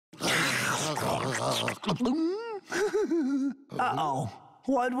Uh-oh.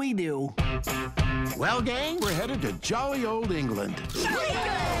 What'd we do? Well, gang, we're headed to jolly old England.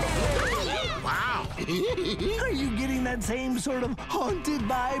 Wow. Are you getting that same sort of haunted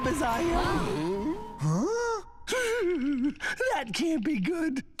vibe as I am? Huh? That can't be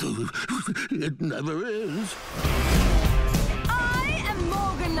good. It never is. I am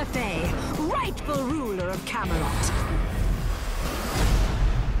Morgan Le Fay, rightful ruler of Camelot.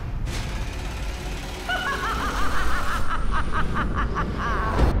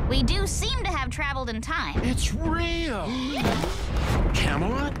 We do seem to have traveled in time. It's real.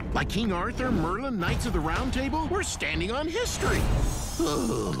 Camelot? Like King Arthur, Merlin, Knights of the Round Table? We're standing on history.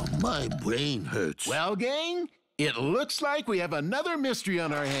 Oh, my brain hurts. Well, gang, it looks like we have another mystery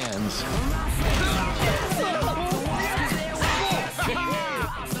on our hands.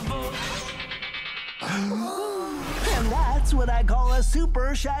 And that's what I call a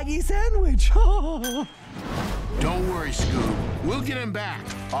super shaggy sandwich. Don't worry, Scoob. We'll get him back.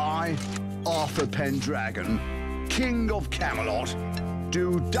 I, Arthur Pendragon, King of Camelot,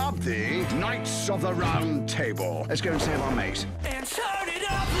 do dub thee Knights of the Round Table. Let's go and save our mate. And turn it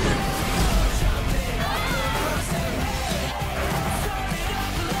up.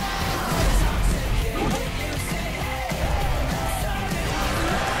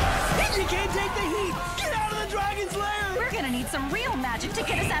 You can't take the heat. Get out of the dragon's lair. We're gonna need some real magic to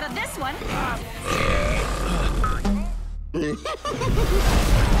get us out of this one.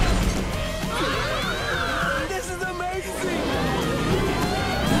 This is amazing.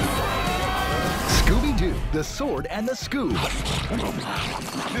 Scooby-Doo, the Sword and the Scoob.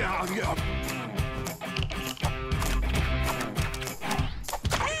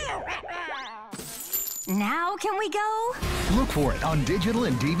 Now can we go? Look for it on digital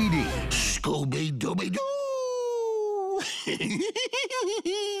and DVD. Scooby-Dooby-Doo!